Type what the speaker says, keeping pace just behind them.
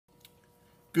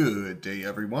Good day,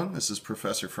 everyone. This is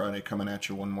Professor Friday coming at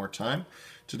you one more time.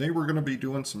 Today we're going to be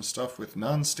doing some stuff with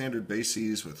non-standard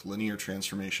bases with linear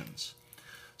transformations.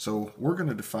 So we're going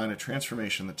to define a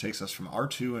transformation that takes us from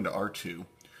R2 into R2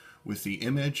 with the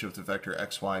image of the vector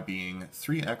xy being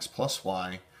 3x plus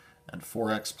y and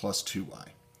 4x plus 2y.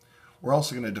 We're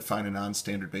also going to define a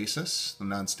non-standard basis. The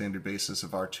non-standard basis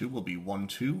of R2 will be 1,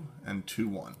 2 and 2,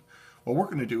 1. What we're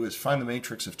going to do is find the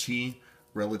matrix of T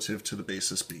relative to the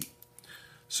basis B.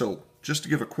 So, just to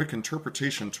give a quick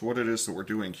interpretation to what it is that we're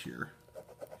doing here,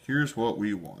 here's what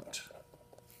we want.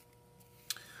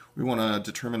 We want to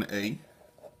determine A.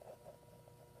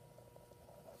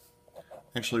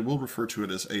 Actually, we'll refer to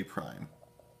it as A prime,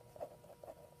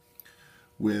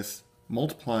 with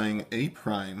multiplying A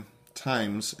prime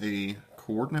times a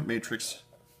coordinate matrix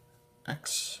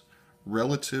X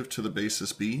relative to the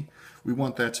basis B. We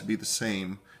want that to be the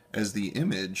same as the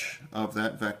image of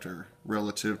that vector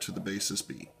relative to the basis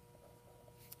B.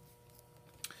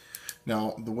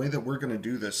 Now, the way that we're going to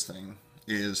do this thing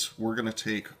is we're going to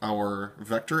take our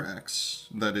vector x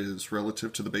that is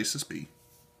relative to the basis B,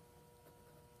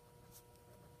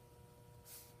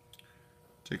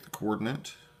 take the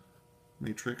coordinate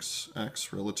matrix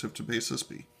x relative to basis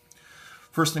B.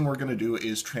 First thing we're going to do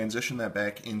is transition that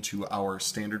back into our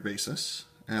standard basis,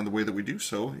 and the way that we do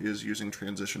so is using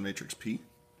transition matrix P.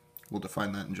 We'll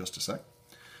define that in just a sec.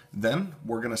 Then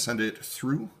we're going to send it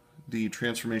through the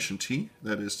transformation T,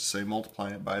 that is to say multiply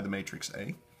it by the matrix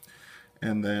A,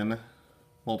 and then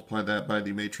multiply that by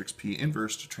the matrix P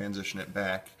inverse to transition it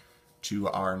back to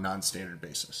our non-standard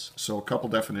basis. So a couple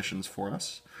definitions for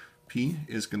us. P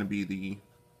is going to be the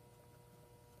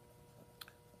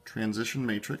transition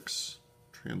matrix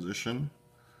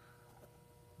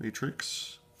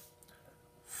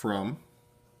from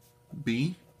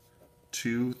B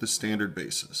to the standard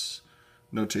basis.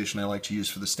 Notation I like to use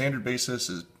for the standard basis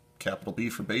is capital B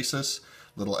for basis,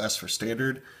 little s for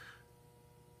standard.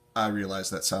 I realize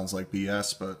that sounds like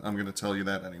BS, but I'm going to tell you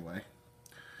that anyway.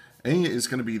 A is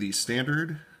going to be the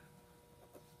standard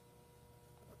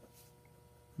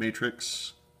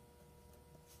matrix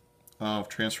of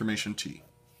transformation T.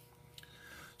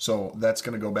 So that's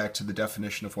going to go back to the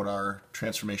definition of what our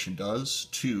transformation does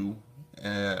to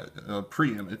a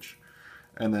pre-image.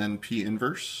 And then P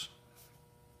inverse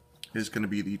is going to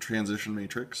be the transition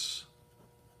matrix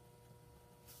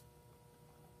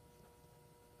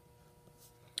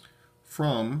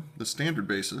from the standard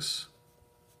basis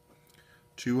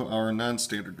to our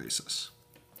non-standard basis.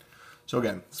 So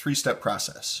again, three-step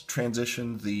process.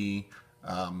 Transition the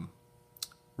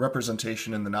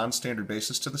representation in the non-standard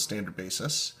basis to the standard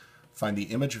basis, find the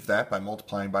image of that by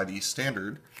multiplying by the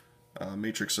standard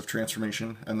matrix of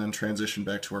transformation, and then transition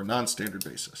back to our non-standard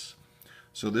basis.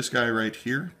 So this guy right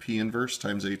here, P inverse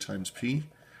times A times P,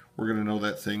 we're going to know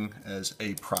that thing as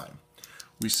A prime.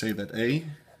 We say that A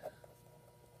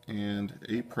and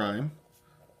A prime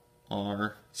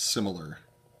are similar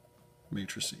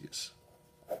matrices.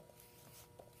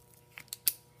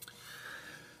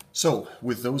 So,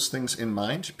 with those things in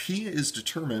mind, P is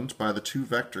determined by the two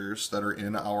vectors that are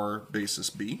in our basis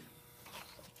B.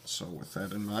 So with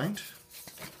that in mind,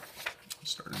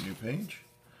 start a new page.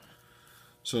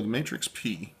 So the matrix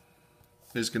P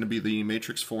is going to be the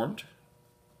matrix formed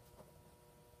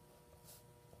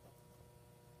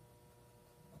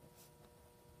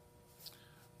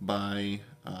by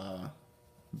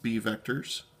B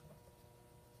vectors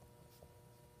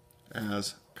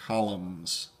as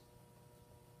columns.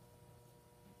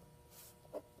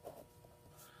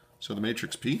 So the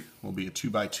matrix P will be a 2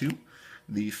 by 2.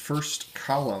 The first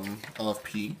column of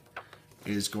P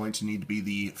is going to need to be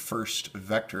the first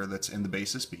vector that's in the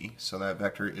basis B. So that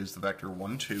vector is the vector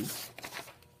 1, 2.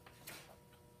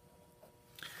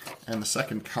 And the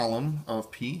second column of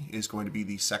P is going to be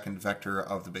the second vector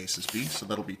of the basis B. So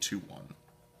that'll be 2, 1.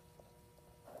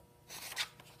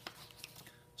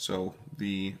 So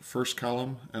the first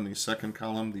column and the second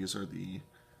column, these are the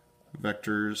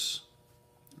vectors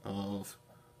of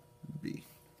B.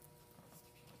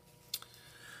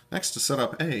 Next, to set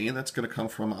up A, that's going to come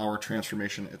from our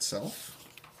transformation itself.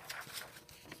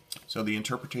 So the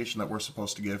interpretation that we're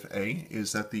supposed to give A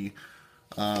is that the,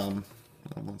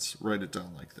 let's write it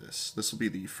down like this. This will be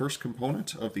the first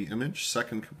component of the image,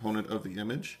 second component of the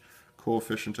image,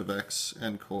 coefficient of X,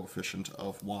 and coefficient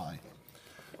of Y.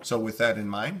 So with that in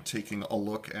mind, taking a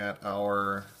look at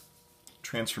our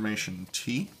transformation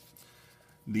T,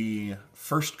 the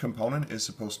first component is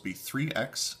supposed to be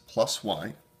 3x plus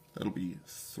y. That'll be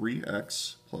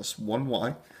 3x plus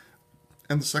 1y.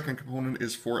 And the second component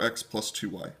is 4x plus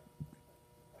 2y.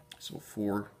 So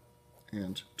 4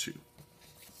 and 2.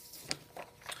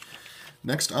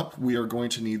 Next up, we are going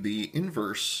to need the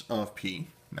inverse of p.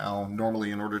 Now,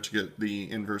 normally in order to get the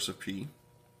inverse of p,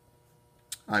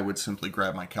 I would simply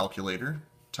grab my calculator,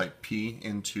 type p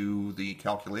into the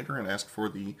calculator, and ask for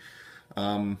the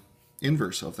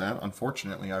inverse of that.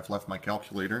 Unfortunately, I've left my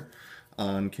calculator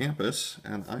on campus,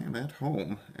 and I am at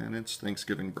home, and it's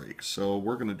Thanksgiving break. So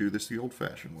we're going to do this the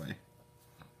old-fashioned way.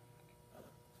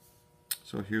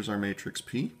 So here's our matrix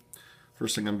P.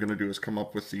 First thing I'm going to do is come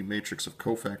up with the matrix of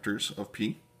cofactors of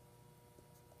P.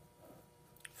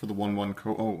 For the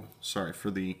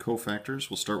for the cofactors,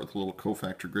 we'll start with a little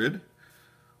cofactor grid.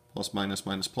 Plus, minus,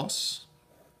 minus, plus.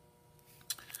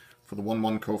 For the 1,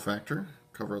 1 cofactor,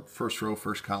 cover up first row,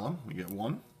 first column, we get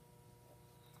 1.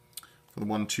 For the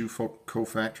 1, 2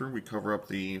 cofactor, we cover up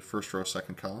the first row,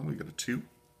 second column, we get a 2.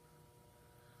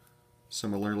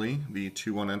 Similarly, the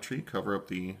 2, 1 entry, cover up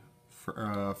the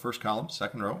first column,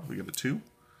 second row, we get a 2.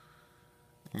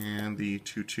 And the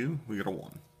 2, 2, we get a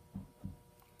 1.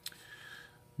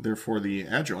 Therefore, the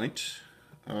adjoint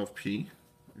of P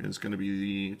is going to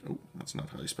be the, that's not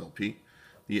how you spell P.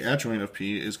 The adjoint of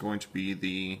P is going to be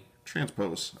the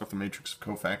transpose of the matrix of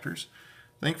cofactors.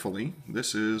 Thankfully,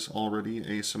 this is already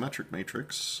a symmetric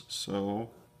matrix, so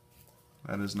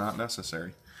that is not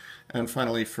necessary. And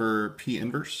finally, for P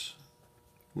inverse,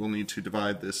 we'll need to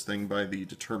divide this thing by the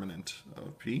determinant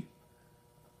of P.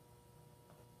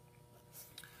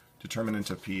 Determinant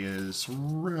of P is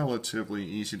relatively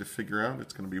easy to figure out.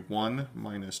 It's going to be 1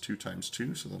 minus 2 times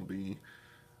 2, so that'll be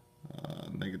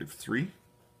negative 3.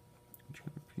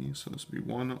 P, so this will be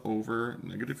 1 over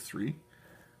negative 3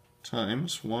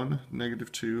 times 1,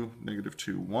 negative 2,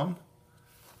 1.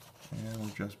 And we're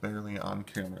just barely on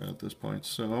camera at this point,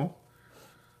 so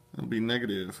it'll be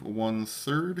negative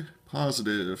 1/3,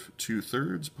 positive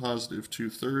 2/3, positive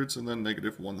 2/3, and then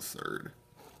negative 1/3.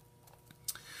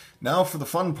 Now for the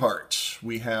fun part.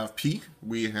 We have P,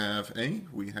 we have A,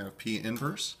 we have P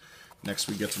inverse. Next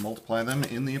we get to multiply them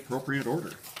in the appropriate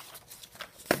order.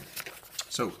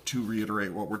 So to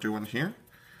reiterate what we're doing here,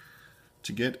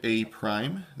 to get A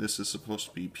prime, this is supposed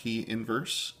to be P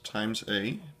inverse times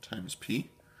A times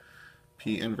P.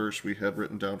 P inverse we had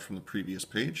written down from the previous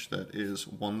page. That is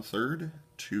 1/3,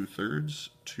 2/3,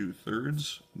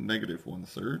 2/3, negative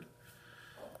 1/3.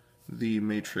 The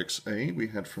matrix A we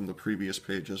had from the previous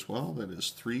page as well. That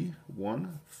is 3,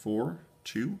 1, 4,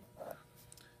 2.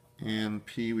 And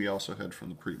P we also had from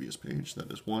the previous page.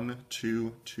 That is 1,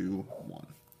 2, 2, 1.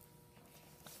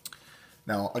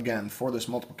 Now again, for this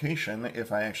multiplication,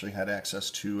 if I actually had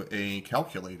access to a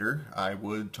calculator, I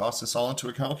would toss this all into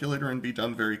a calculator and be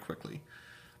done very quickly.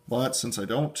 But since I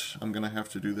don't, I'm going to have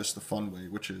to do this the fun way,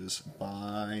 which is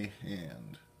by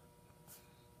hand.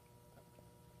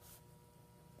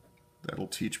 That'll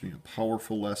teach me a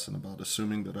powerful lesson about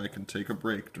assuming that I can take a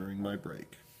break during my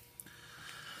break.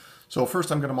 So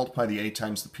first I'm going to multiply the A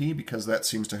times the P because that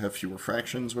seems to have fewer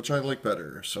fractions, which I like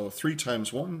better. So 3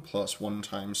 times 1 plus 1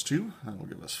 times 2, that'll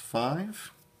give us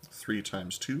 5. 3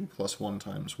 times 2 plus 1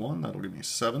 times 1, that'll give me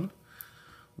 7.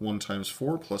 1 times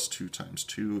 4 plus 2 times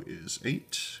 2 is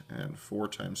 8. And 4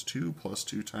 times 2 plus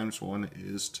 2 times 1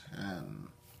 is 10.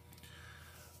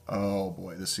 Oh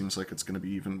boy, this seems like it's going to be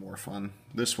even more fun.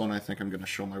 This one I think I'm going to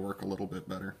show my work a little bit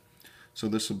better. So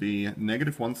this will be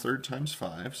negative 1/3 times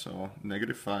 5, so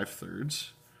negative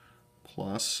 5/3,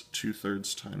 plus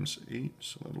 2/3 times 8,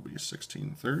 so that'll be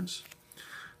 16/3.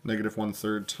 Negative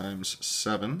 1/3 times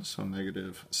 7, so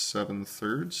negative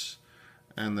 7/3,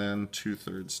 and then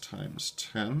 2/3 times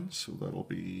 10, so that'll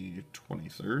be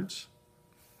 20/3.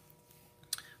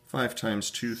 5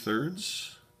 times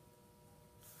 2/3,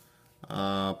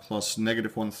 plus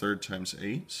negative 1/3 times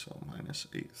 8, so minus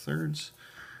 8/3.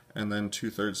 And then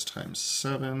 2/3 times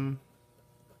 7,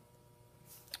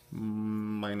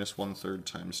 minus 1/3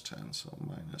 times 10, so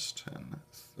minus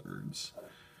 10/3.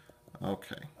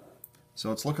 Okay,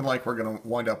 so it's looking like we're going to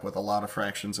wind up with a lot of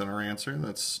fractions in our answer.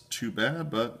 That's too bad,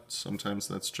 but sometimes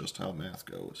that's just how math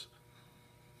goes.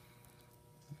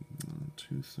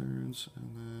 2/3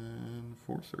 and then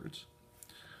 4/3.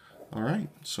 All right,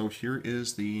 so here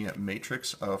is the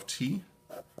matrix of T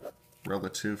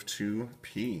relative to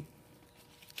P.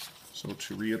 So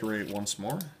to reiterate once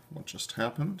more what just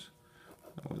happened,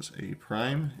 that was A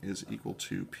prime is equal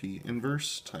to P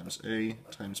inverse times A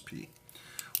times P.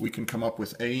 We can come up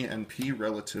with A and P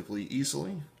relatively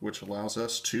easily, which allows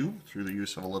us to, through the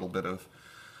use of a little bit of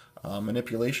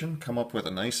manipulation, come up with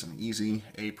a nice and easy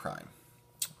A prime.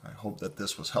 I hope that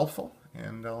this was helpful,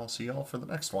 and I'll see y'all for the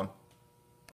next one.